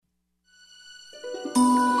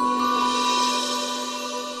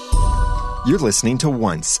You're listening to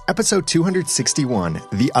Once, episode 261,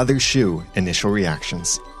 The Other Shoe, Initial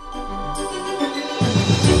Reactions.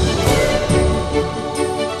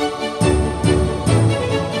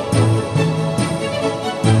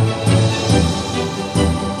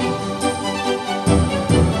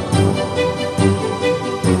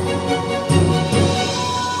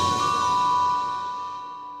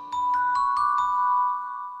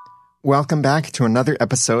 Welcome back to another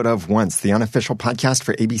episode of Once, the unofficial podcast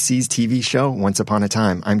for ABC's TV show Once Upon a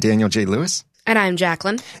Time. I'm Daniel J. Lewis. And I'm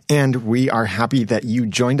Jacqueline. And we are happy that you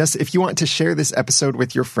joined us. If you want to share this episode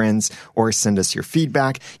with your friends or send us your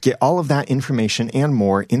feedback, get all of that information and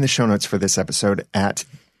more in the show notes for this episode at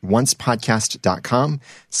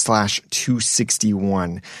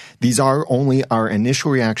oncepodcast.com/261. These are only our initial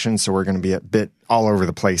reactions, so we're going to be a bit all over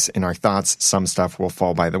the place in our thoughts. Some stuff will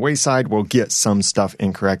fall by the wayside. We'll get some stuff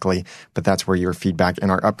incorrectly, but that's where your feedback and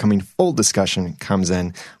our upcoming full discussion comes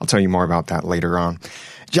in. I'll tell you more about that later on.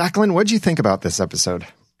 Jacqueline, what did you think about this episode?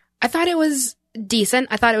 I thought it was decent.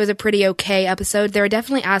 I thought it was a pretty okay episode. There are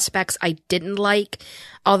definitely aspects I didn't like,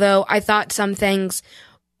 although I thought some things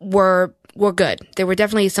were good. There were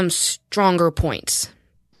definitely some stronger points.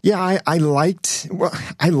 Yeah, I loved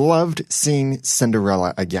seeing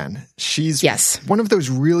Cinderella again. She's one of those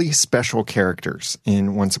really special characters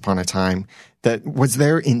in Once Upon a Time that was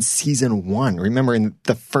there in season 1. Remember, in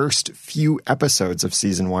the first few episodes of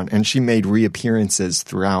season 1, and she made reappearances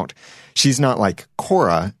throughout. She's not like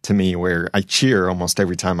Cora to me, where I cheer almost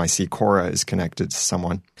every time I see Cora is connected to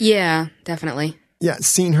someone. Yeah, definitely. Yeah,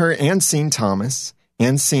 seeing her and seeing Thomas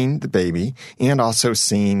and seeing the baby, and also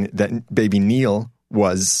seeing that baby Neil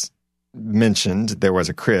was mentioned. There was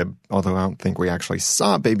a crib, although I don't think we actually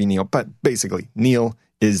saw baby Neil, but basically Neil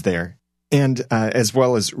is there. And as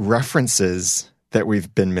well as references that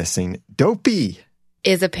we've been missing. Dopey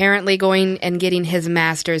is apparently going and getting his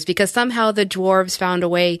master's because somehow the dwarves found a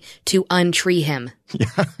way to untree him.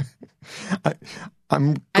 Yeah. I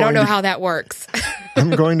don't know how that works.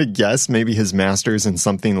 I'm going to guess maybe his master's in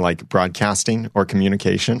something like broadcasting or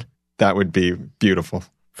communication. That would be beautiful.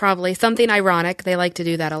 Probably. Something ironic. They like to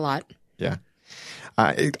do that a lot. Yeah.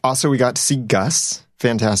 Also, we got to see Gus.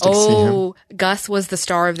 Fantastic to see him. Oh, Gus was the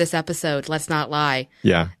star of this episode. Let's not lie.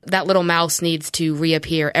 Yeah. That little mouse needs to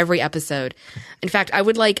reappear every episode. In fact, I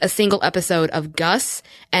would like a single episode of Gus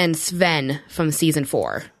and Sven from season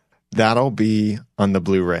 4. That'll be on the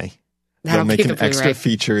Blu-ray. They'll make an extra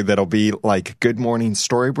feature that'll be like Good Morning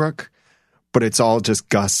Storybrooke, but it's all just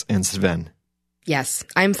Gus and Sven. Yes,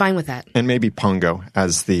 I'm fine with that. And maybe Pongo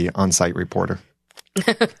as the on-site reporter.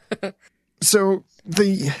 So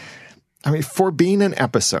for being an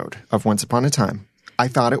episode of Once Upon a Time, I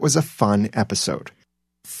thought it was a fun episode.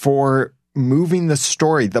 For moving the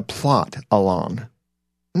story, the plot along.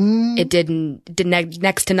 It did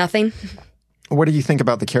next to nothing. What do you think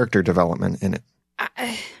about the character development in it?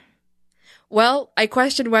 Well, I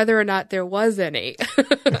question whether or not there was any.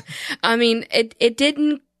 I mean, it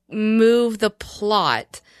didn't move the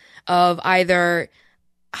plot of either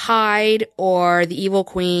Hyde or the Evil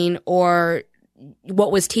Queen or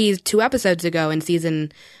what was teased 2 episodes ago in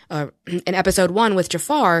episode 1 with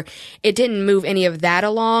Jafar. It didn't move any of that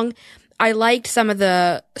along. I liked some of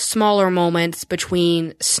the smaller moments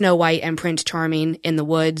between Snow White and Prince Charming in the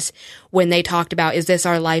woods when they talked about, is this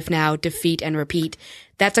our life now? Defeat and repeat.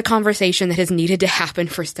 That's a conversation that has needed to happen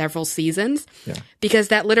for several seasons because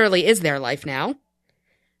that literally is their life now.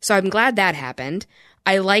 So I'm glad that happened.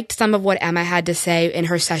 I liked some of what Emma had to say in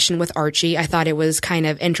her session with Archie. I thought it was kind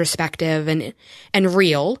of introspective and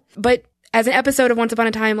real. But as an episode of Once Upon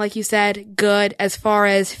a Time, like you said, good as far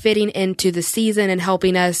as fitting into the season and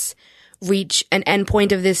helping us reach an end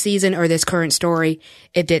point of this season or this current story,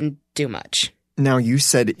 it didn't do much. Now, you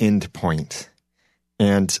said end point.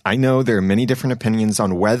 And I know there are many different opinions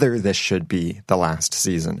on whether this should be the last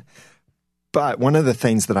season. But one of the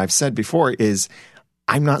things that I've said before is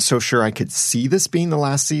I'm not so sure I could see this being the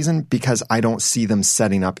last season because I don't see them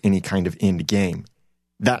setting up any kind of end game.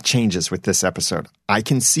 That changes with this episode. I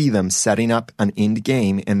can see them setting up an end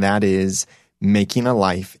game, and that is making a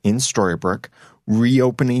life in Storybrooke,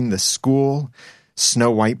 reopening the school. Snow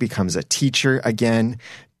White becomes a teacher again.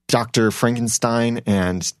 Dr. Frankenstein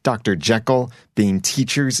and Dr. Jekyll being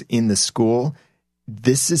teachers in the school.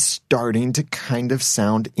 This is starting to kind of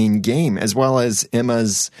sound in-game, as well as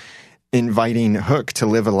Emma's inviting Hook to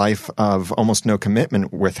live a life of almost no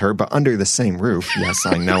commitment with her, but under the same roof. Yes,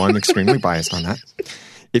 I know I'm extremely biased on that.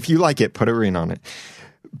 If you like it, put a ring on it.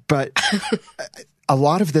 But a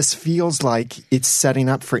lot of this feels like it's setting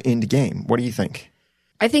up for end game. What do you think?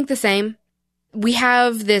 I think the same. we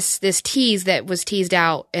have this tease that was teased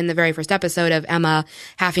out in the very first episode of Emma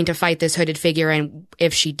having to fight this hooded figure and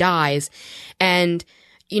if she dies. And,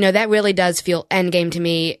 that really does feel endgame to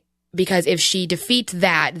me, because if she defeats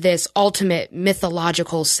this ultimate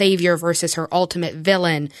mythological savior versus her ultimate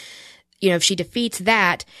villain, if she defeats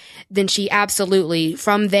that, then she absolutely,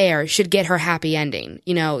 from there, should get her happy ending.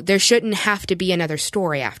 There shouldn't have to be another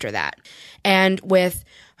story after that. And with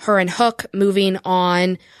her and Hook moving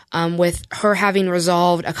on, with her having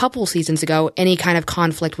resolved a couple seasons ago any kind of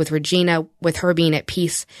conflict with Regina, with her being at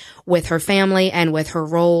peace with her family and with her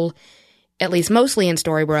role, at least mostly in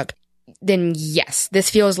Storybrooke, then yes, this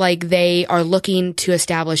feels like they are looking to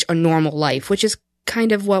establish a normal life, which is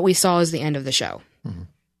kind of what we saw as the end of the show.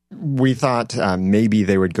 Mm-hmm. We thought maybe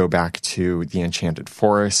they would go back to the Enchanted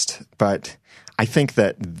Forest, but I think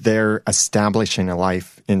that they're establishing a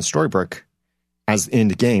life in Storybrooke as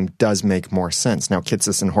end game does make more sense. Now,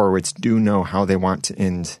 Kitsis and Horowitz do know how they want to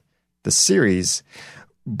end the series,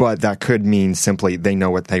 but that could mean simply they know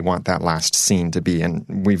what they want that last scene to be.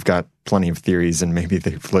 And we've got plenty of theories, and maybe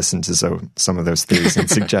they've listened to some of those theories and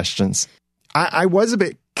suggestions. I was a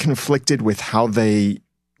bit conflicted with how they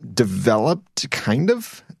developed kind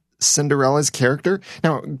of Cinderella's character.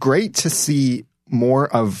 Now, great to see more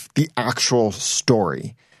of the actual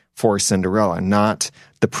story for Cinderella, not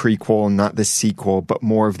the prequel, not the sequel, but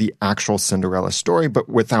more of the actual Cinderella story, but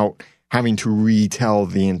without having to retell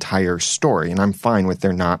the entire story. And I'm fine with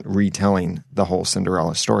their not retelling the whole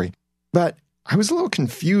Cinderella story. But I was a little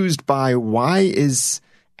confused by why is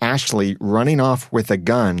Ashley running off with a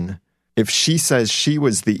gun if she says she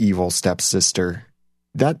was the evil stepsister?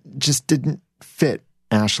 That just didn't fit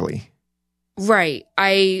Ashley. Right.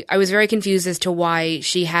 I was very confused as to why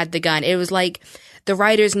she had the gun. It was like the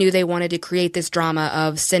writers knew they wanted to create this drama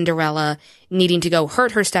of Cinderella needing to go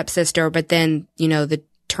hurt her stepsister, but then, the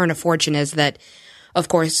turn of fortune is that, of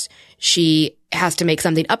course, she has to make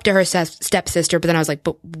something up to her stepsister. But then I was like,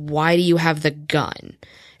 but why do you have the gun?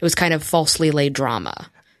 It was kind of falsely laid drama.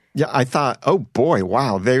 Yeah, I thought, oh boy,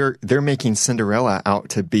 wow, they're making Cinderella out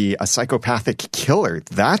to be a psychopathic killer.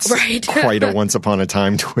 That's right. Quite a once upon a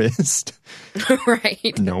time twist.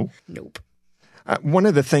 Right. Nope. One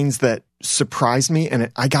of the things that surprised me,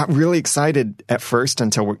 and I got really excited at first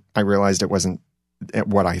until I realized it wasn't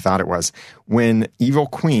what I thought it was, when Evil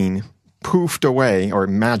Queen poofed away or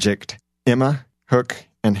magicked Emma, Hook,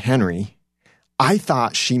 and Henry. I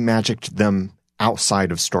thought she magicked them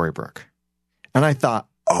outside of Storybrooke. And I thought,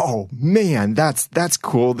 oh man, that's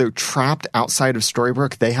cool. They're trapped outside of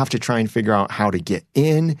Storybrooke. They have to try and figure out how to get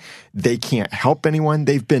in. They can't help anyone.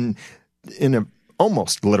 They've been, in a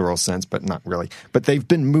almost literal sense, but not really, but they've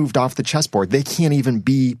been moved off the chessboard. They can't even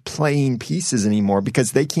be playing pieces anymore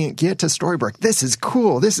because they can't get to Storybrooke. This is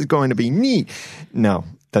cool. This is going to be neat. No,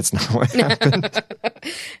 that's not what happened.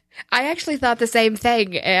 I actually thought the same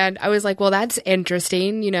thing. And I was like, well, that's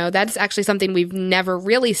interesting. That's actually something we've never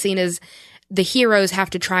really seen, is the heroes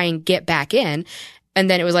have to try and get back in. And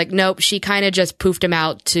then it was like, nope, she kind of just poofed them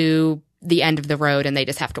out to the end of the road and they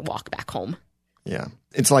just have to walk back home. Yeah.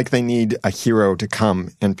 It's like they need a hero to come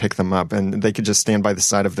and pick them up, and they could just stand by the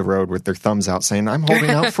side of the road with their thumbs out saying, I'm holding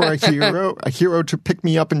out for a hero to pick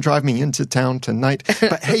me up and drive me into town tonight.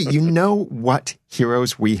 But hey, you know what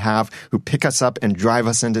heroes we have who pick us up and drive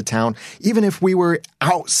us into town? Even if we were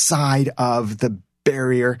outside of the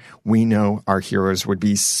barrier, we know our heroes would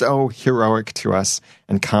be so heroic to us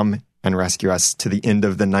and come and rescue us to the end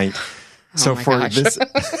of the night. So for this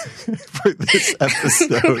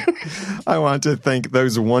episode, I want to thank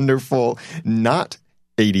those wonderful, not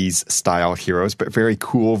 80s style heroes, but very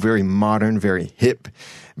cool, very modern, very hip,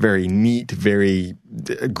 very neat, very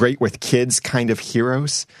great with kids kind of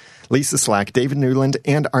heroes. Lisa Slack, David Newland,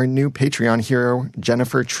 and our new Patreon hero,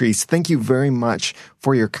 Jennifer Treese. Thank you very much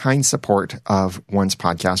for your kind support of One's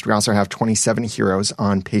podcast. We also have 27 heroes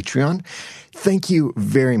on Patreon. Thank you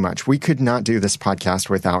very much. We could not do this podcast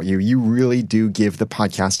without you. You really do give the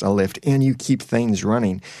podcast a lift, and you keep things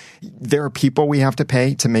running. There are people we have to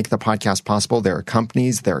pay to make the podcast possible. There are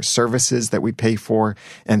companies, there are services that we pay for,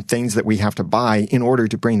 and things that we have to buy in order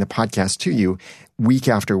to bring the podcast to you week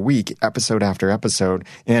after week, episode after episode.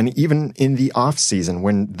 And even in the off season,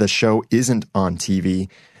 when the show isn't on TV,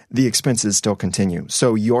 the expenses still continue.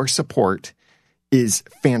 So your support is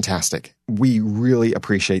fantastic. We really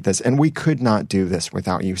appreciate this, and we could not do this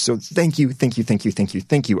without you. So thank you, thank you, thank you, thank you,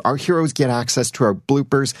 thank you. Our heroes get access to our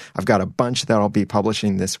bloopers. I've got a bunch that I'll be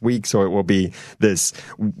publishing this week, so it will be this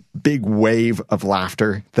big wave of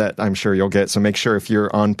laughter that I'm sure you'll get. So make sure if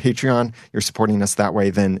you're on Patreon, you're supporting us that way,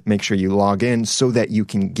 then make sure you log in so that you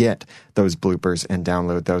can get those bloopers and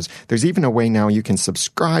download those. There's even a way now you can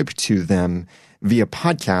subscribe to them via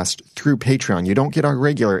podcast through Patreon. You don't get our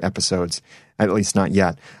regular episodes, at least not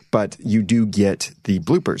yet, but you do get the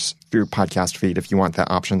bloopers through podcast feed if you want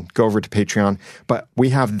that option. Go over to Patreon. But we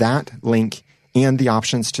have that link and the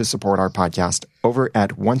options to support our podcast over at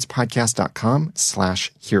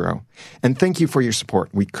oncepodcast.com/hero. And thank you for your support.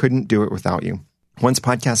 We couldn't do it without you.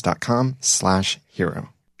 oncepodcast.com/hero.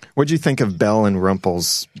 What'd you think of Belle and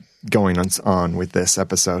Rumple's going on with this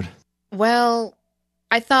episode? Well,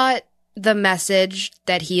 I thought the message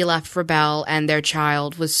that he left for Belle and their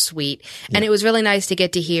child was sweet. Yeah. And it was really nice to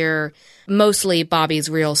get to hear mostly Bobby's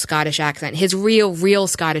real Scottish accent. His real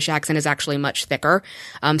Scottish accent is actually much thicker.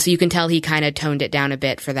 So you can tell he kind of toned it down a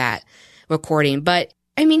bit for that recording. But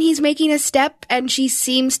I mean, he's making a step and she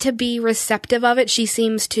seems to be receptive of it. She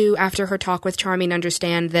seems to, after her talk with Charming,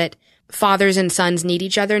 understand that fathers and sons need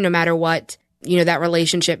each other no matter what. You know, that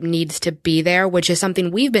relationship needs to be there, which is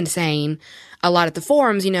something we've been saying a lot at the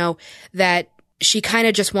forums, you know, that she kind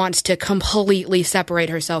of just wants to completely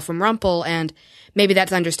separate herself from Rumple. And maybe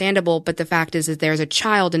that's understandable. But the fact is there's a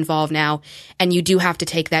child involved now, and you do have to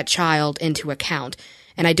take that child into account.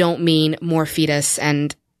 And I don't mean more fetus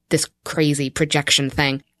and this crazy projection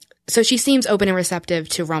thing. So she seems open and receptive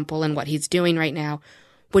to Rumple and what he's doing right now,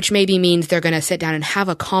 which maybe means they're going to sit down and have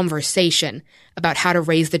a conversation about how to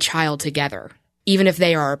raise the child together, even if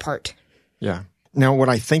they are apart. Yeah. Now, what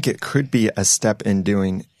I think it could be a step in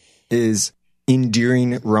doing is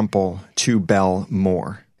endearing Rumple to Belle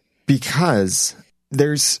more. Because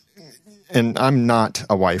and I'm not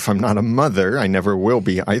a wife, I'm not a mother, I never will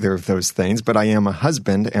be either of those things, but I am a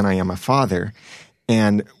husband and I am a father.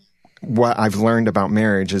 And what I've learned about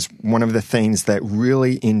marriage is one of the things that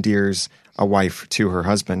really endears a wife to her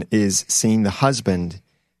husband is seeing the husband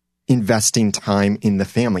investing time in the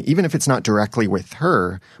family, even if it's not directly with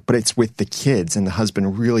her, but it's with the kids, and the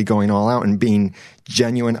husband really going all out and being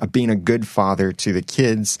genuine, being a good father to the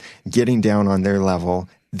kids, getting down on their level.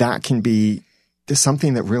 That can be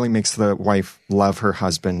something that really makes the wife love her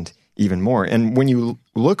husband even more. And when you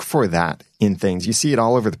look for that in things, you see it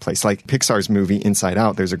all over the place. Like Pixar's movie Inside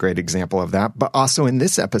Out, there's a great example of that. But also in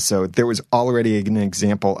this episode, there was already an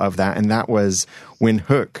example of that. And that was when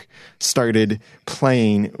Hook started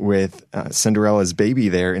playing with Cinderella's baby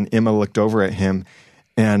there, and Emma looked over at him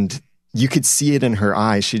and you could see it in her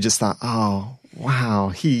eyes. She just thought, oh, wow,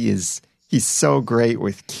 he's so great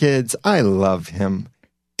with kids. I love him.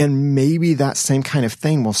 And maybe that same kind of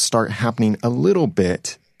thing will start happening a little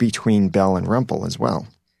bit between Belle and Rumple as well.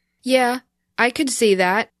 Yeah, I could see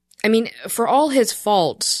that. I mean, for all his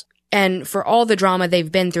faults and for all the drama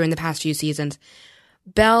they've been through in the past few seasons,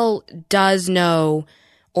 Belle does know,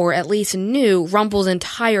 or at least knew, Rumple's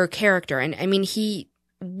entire character. And I mean, he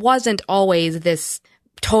wasn't always this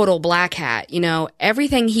total black hat. You know,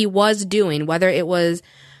 everything he was doing, whether it was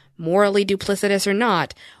morally duplicitous or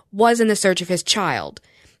not, was in the search of his child.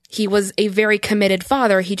 He was a very committed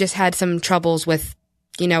father. He just had some troubles with,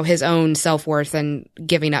 you know, his own self-worth and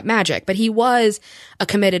giving up magic. But he was a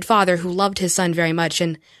committed father who loved his son very much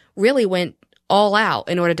and really went all out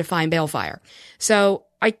in order to find Balefire. So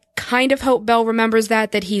I kind of hope Belle remembers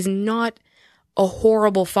that he's not a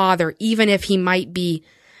horrible father, even if he might be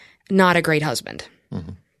not a great husband.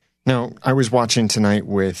 Mm-hmm. Now, I was watching tonight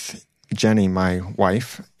with Jenny, my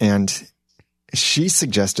wife, and she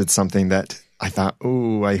suggested something that I thought,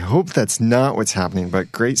 oh, I hope that's not what's happening,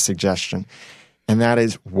 but great suggestion. And that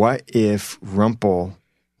is, what if Rumple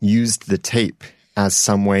used the tape as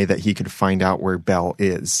some way that he could find out where Belle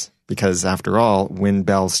is? Because after all, when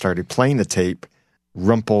Belle started playing the tape,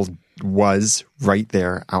 Rumple was right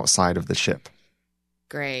there outside of the ship.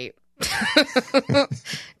 Great.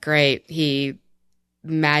 Great. He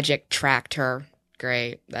magic tracked her.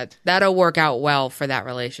 Great. That'll work out well for that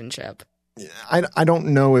relationship. I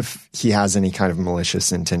don't know if he has any kind of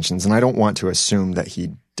malicious intentions, and I don't want to assume that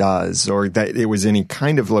he does or that it was any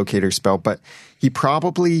kind of locator spell, but he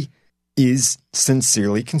probably is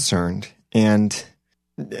sincerely concerned, and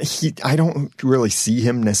I don't really see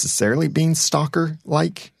him necessarily being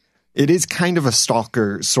stalker-like. It is kind of a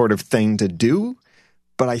stalker sort of thing to do,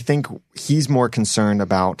 but I think he's more concerned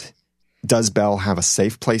about, does Belle have a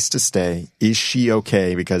safe place to stay? Is she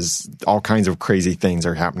okay? Because all kinds of crazy things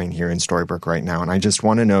are happening here in Storybrooke right now. And I just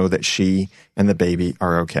want to know that she and the baby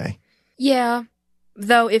are okay. Yeah.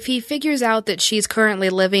 Though if he figures out that she's currently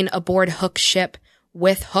living aboard Hook's ship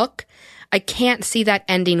with Hook, I can't see that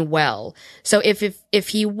ending well. So if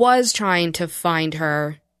he was trying to find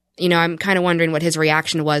her, you know, I'm kind of wondering what his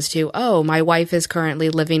reaction was to, oh, my wife is currently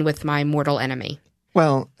living with my mortal enemy.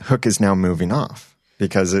 Well, Hook is now moving off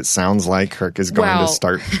because it sounds like Hook is going to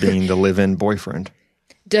start being the live-in boyfriend.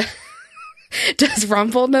 Does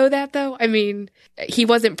Rumple know that, though? I mean, he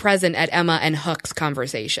wasn't present at Emma and Hook's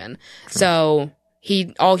conversation. True. So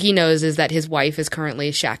all he knows is that his wife is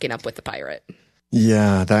currently shacking up with the pirate.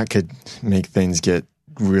 Yeah, that could make things get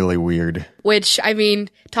really weird. Which, I mean,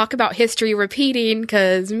 talk about history repeating,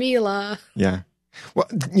 because Mila. Yeah. Well,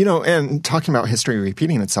 you know, and talking about history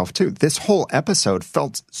repeating itself, too, this whole episode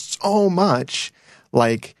felt so much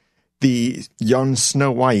like the young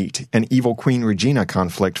Snow White and evil Queen Regina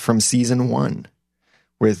conflict from season 1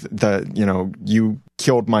 with the, you know, you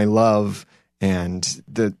killed my love and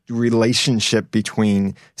the relationship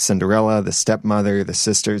between Cinderella, the stepmother, the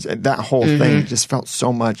sisters, that whole thing just felt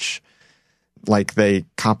so much like they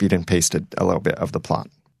copied and pasted a little bit of the plot.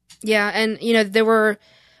 Yeah, and, you know, there were,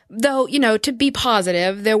 though, you know, to be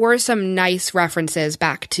positive, there were some nice references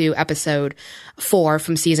back to episode 4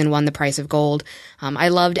 from season 1, The Price of Gold. I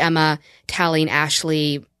loved Emma telling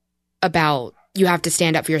Ashley about you have to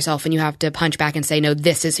stand up for yourself and you have to punch back and say, no,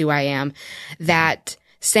 this is who I am. That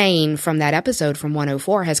saying from that episode from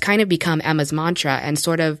 104 has kind of become Emma's mantra and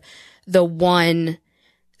sort of the one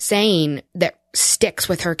saying that sticks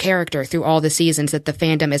with her character through all the seasons that the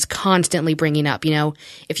fandom is constantly bringing up. You know,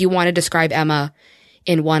 if you want to describe Emma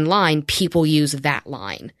in one line, people use that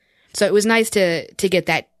line. So it was nice to get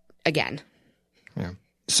that again. Yeah.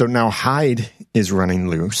 So now Hyde is running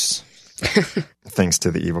loose, thanks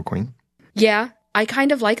to the evil queen. Yeah, I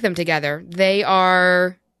kind of like them together. They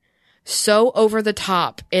are so over the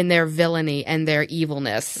top in their villainy and their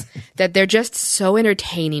evilness that they're just so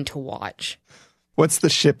entertaining to watch. What's the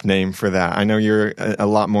ship name for that? I know you're a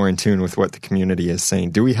lot more in tune with what the community is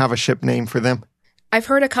saying. Do we have a ship name for them? I've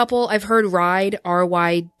heard a couple. I've heard Ryde,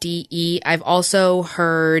 R-Y-D-E. I've also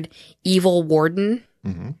heard Evil Warden.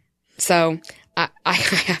 Mm-hmm. So I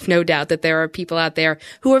have no doubt that there are people out there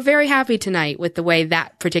who are very happy tonight with the way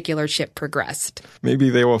that particular ship progressed. Maybe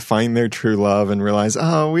they will find their true love and realize,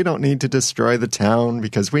 oh, we don't need to destroy the town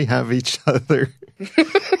because we have each other.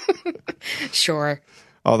 Sure.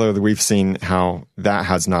 Although we've seen how that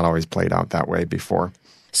has not always played out that way before.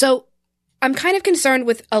 So I'm kind of concerned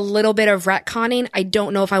with a little bit of retconning. I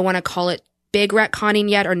don't know if I want to call it big retconning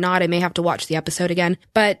yet or not. I may have to watch the episode again.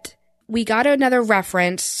 But we got another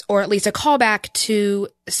reference, or at least a callback to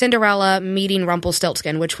Cinderella meeting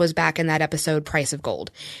Rumpelstiltskin, which was back in that episode, Price of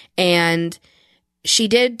Gold. And she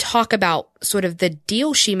did talk about sort of the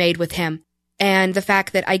deal she made with him and the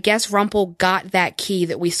fact that I guess Rumple got that key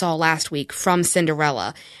that we saw last week from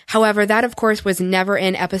Cinderella. However, that, of course, was never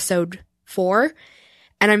in episode 4.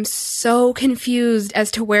 And I'm so confused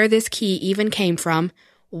as to where this key even came from,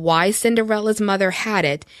 why Cinderella's mother had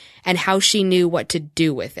it, and how she knew what to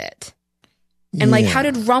do with it. And, like, how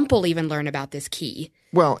did Rumple even learn about this key?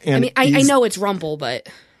 Well, and I mean, I know it's Rumple, but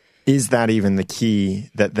is that even the key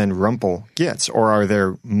that then Rumple gets? Or are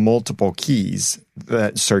there multiple keys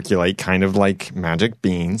that circulate, kind of like magic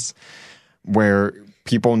beans, where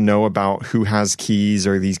people know about who has keys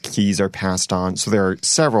or these keys are passed on? So there are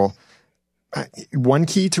several. One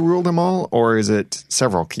key to rule them all, or is it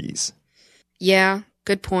several keys? Yeah,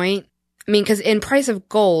 good point. I mean, because in Price of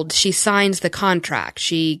Gold, she signs the contract.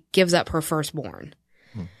 She gives up her firstborn.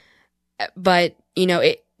 But, you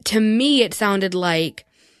know, to me, it sounded like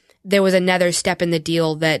there was another step in the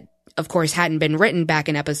deal that, of course, hadn't been written back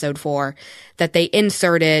in episode 4, that they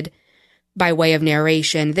inserted by way of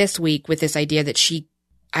narration this week with this idea that she,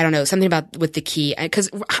 I don't know, something about with the key.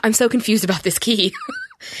 Because I'm so confused about this key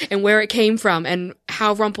and where it came from and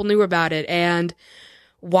how Rumple knew about it and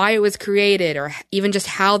why it was created, or even just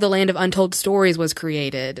how the Land of Untold Stories was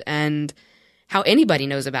created and how anybody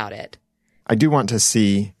knows about it. I do want to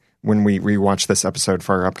see, when we rewatch this episode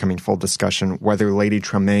for our upcoming full discussion, whether Lady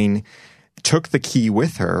Tremaine took the key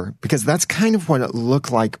with her, because that's kind of what it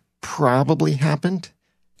looked like probably happened,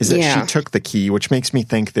 is that she took the key, which makes me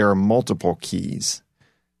think there are multiple keys.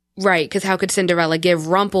 Right, because how could Cinderella give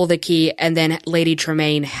Rumple the key and then Lady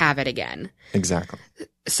Tremaine have it again? Exactly.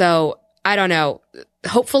 So, I don't know.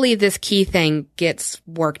 Hopefully this key thing gets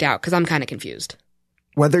worked out, because I'm kind of confused.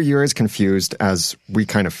 Whether you're as confused as we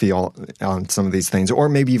kind of feel on some of these things, or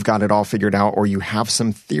maybe you've got it all figured out, or you have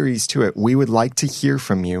some theories to it, we would like to hear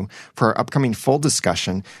from you for our upcoming full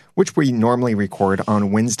discussion, which we normally record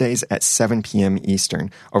on Wednesdays at 7 p.m.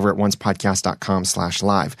 Eastern over at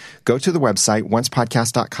oncepodcast.com/live. Go to the website,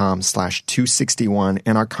 oncepodcast.com/261,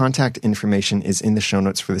 and our contact information is in the show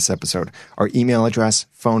notes for this episode. Our email address,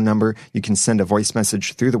 phone number, you can send a voice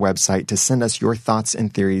message through the website to send us your thoughts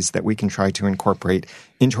and theories that we can try to incorporate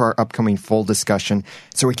into our upcoming full discussion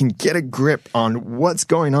so we can get a grip on what's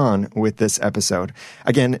going on with this episode.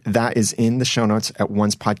 Again, that is in the show notes at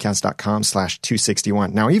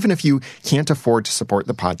oncepodcast.com/261. Now, even if you can't afford to support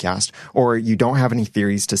the podcast or you don't have any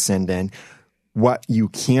theories to send in, what you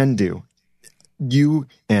can do, you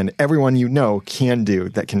and everyone you know can do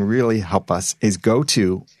that can really help us is go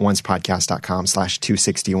to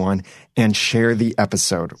oncepodcast.com/261 and share the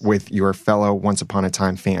episode with your fellow Once Upon a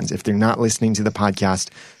Time fans. If they're not listening to the podcast,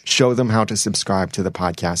 show them how to subscribe to the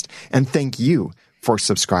podcast. And thank you for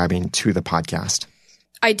subscribing to the podcast.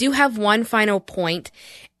 I do have one final point,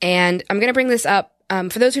 and I'm going to bring this up.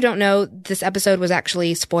 For those who don't know, this episode was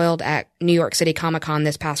actually spoiled at New York City Comic Con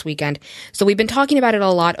this past weekend. So we've been talking about it a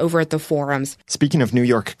lot over at the forums. Speaking of New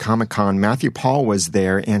York Comic Con, Matthew Paul was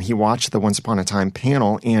there and he watched the Once Upon a Time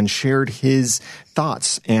panel and shared his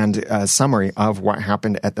thoughts and a summary of what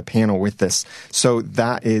happened at the panel with this. So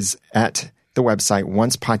that is at the website,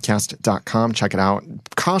 oncepodcast.com. Check it out.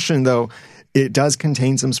 Caution though, it does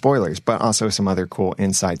contain some spoilers, but also some other cool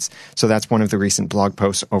insights. So that's one of the recent blog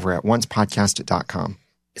posts over at oncepodcast.com.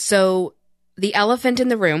 So the elephant in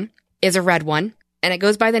the room is a red one, and it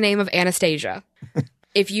goes by the name of Anastasia.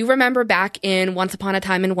 If you remember back in Once Upon a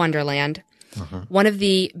Time in Wonderland, one of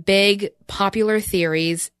the big popular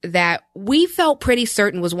theories that we felt pretty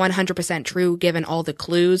certain was 100% true given all the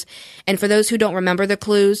clues. And for those who don't remember the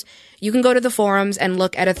clues, you can go to the forums and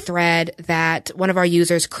look at a thread that one of our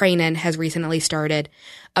users, Cranen, has recently started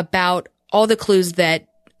about all the clues that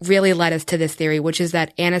really led us to this theory, which is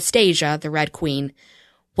that Anastasia, the Red Queen,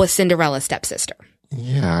 was Cinderella's stepsister.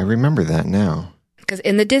 Yeah, I remember that now. Because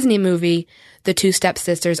in the Disney movie, the two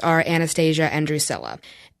stepsisters are Anastasia and Drusilla.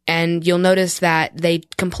 And you'll notice that they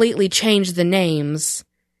completely changed the names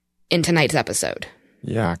in tonight's episode.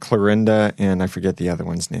 Yeah, Clorinda and I forget the other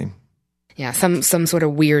one's name. Yeah, some sort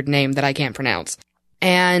of weird name that I can't pronounce.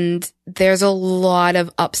 And there's a lot of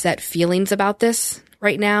upset feelings about this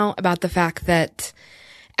right now, about the fact that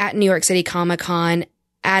at New York City Comic Con,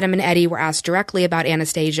 Adam and Eddie were asked directly about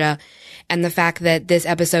Anastasia, and the fact that this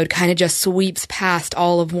episode kind of just sweeps past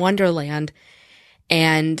all of Wonderland.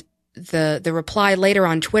 And the reply later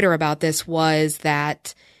on Twitter about this was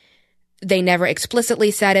that they never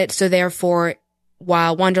explicitly said it, so therefore,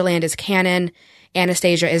 while Wonderland is canon,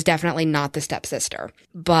 Anastasia is definitely not the stepsister.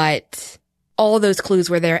 But all those clues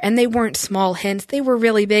were there, and they weren't small hints, they were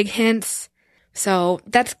really big hints. So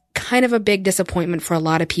that's kind of a big disappointment for a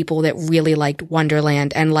lot of people that really liked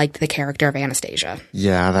Wonderland and liked the character of Anastasia.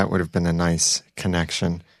 Yeah, that would have been a nice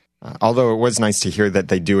connection. Although it was nice to hear that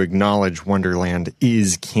they do acknowledge Wonderland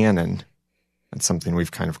is canon. That's something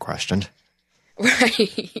we've kind of questioned.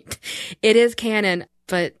 Right. It is canon,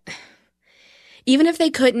 but even if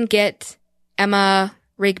they couldn't get Emma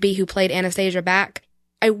Rigby, who played Anastasia, back,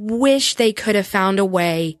 I wish they could have found a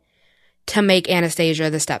way to make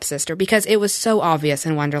Anastasia the stepsister, because it was so obvious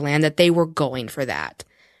in Wonderland that they were going for that.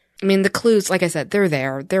 I mean, the clues, like I said, they're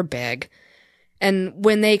there. They're big. And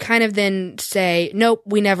when they kind of then say, nope,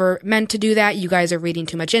 we never meant to do that, you guys are reading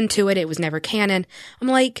too much into it, it was never canon, I'm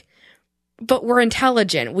like, but we're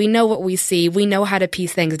intelligent. We know what we see. We know how to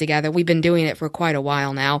piece things together. We've been doing it for quite a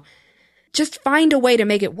while now. Just find a way to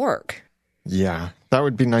make it work. Yeah, that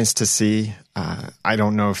would be nice to see. I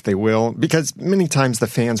don't know if they will, because many times the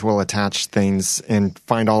fans will attach things and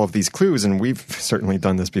find all of these clues, and we've certainly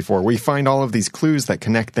done this before. We find all of these clues that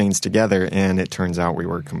connect things together, and it turns out we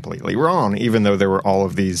were completely wrong, even though there were all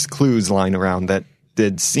of these clues lying around that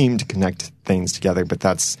did seem to connect things together, but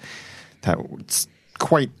that's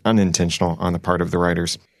quite unintentional on the part of the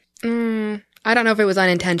writers. I don't know if it was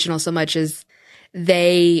unintentional so much as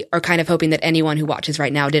they are kind of hoping that anyone who watches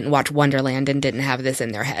right now didn't watch Wonderland and didn't have this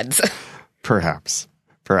in their heads. Perhaps.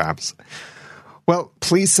 Well,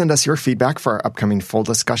 please send us your feedback for our upcoming full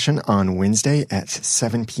discussion on Wednesday at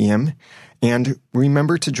 7 p.m. And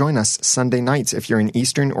remember to join us Sunday nights. If you're in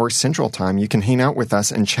Eastern or Central time, you can hang out with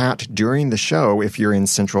us and chat during the show if you're in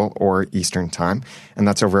Central or Eastern time. And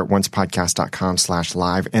that's over at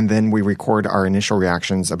oncepodcast.com/live. And then we record our initial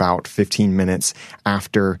reactions about 15 minutes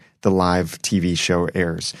after the live TV show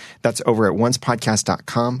airs. That's over at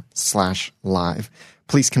oncepodcast.com/live.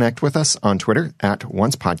 Please connect with us on Twitter at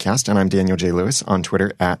Once Podcast, and I'm Daniel J. Lewis on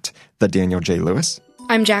Twitter at the Daniel J. Lewis.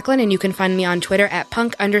 I'm Jacqueline, and you can find me on Twitter at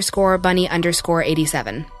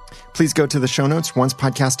punk_bunny_87. Please go to the show notes,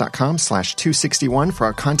 oncepodcast.com/261 for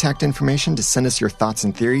our contact information to send us your thoughts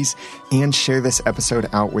and theories and share this episode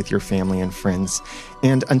out with your family and friends.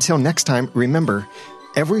 And until next time, remember,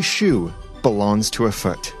 every shoe belongs to a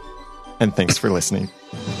foot. And thanks for listening.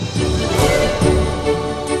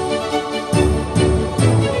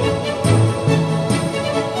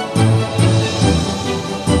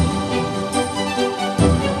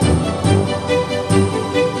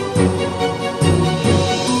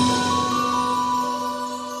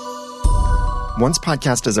 Once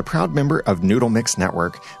Podcast is a proud member of Noodle Mix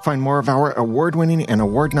Network. Find more of our award-winning and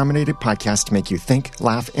award-nominated podcasts to make you think,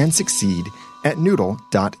 laugh, and succeed at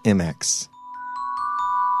noodle.mx.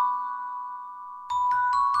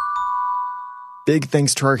 Big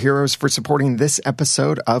thanks to our heroes for supporting this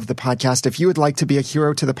episode of the podcast. If you would like to be a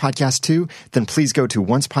hero to the podcast too, then please go to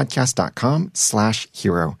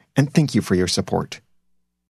oncepodcast.com/hero. And thank you for your support.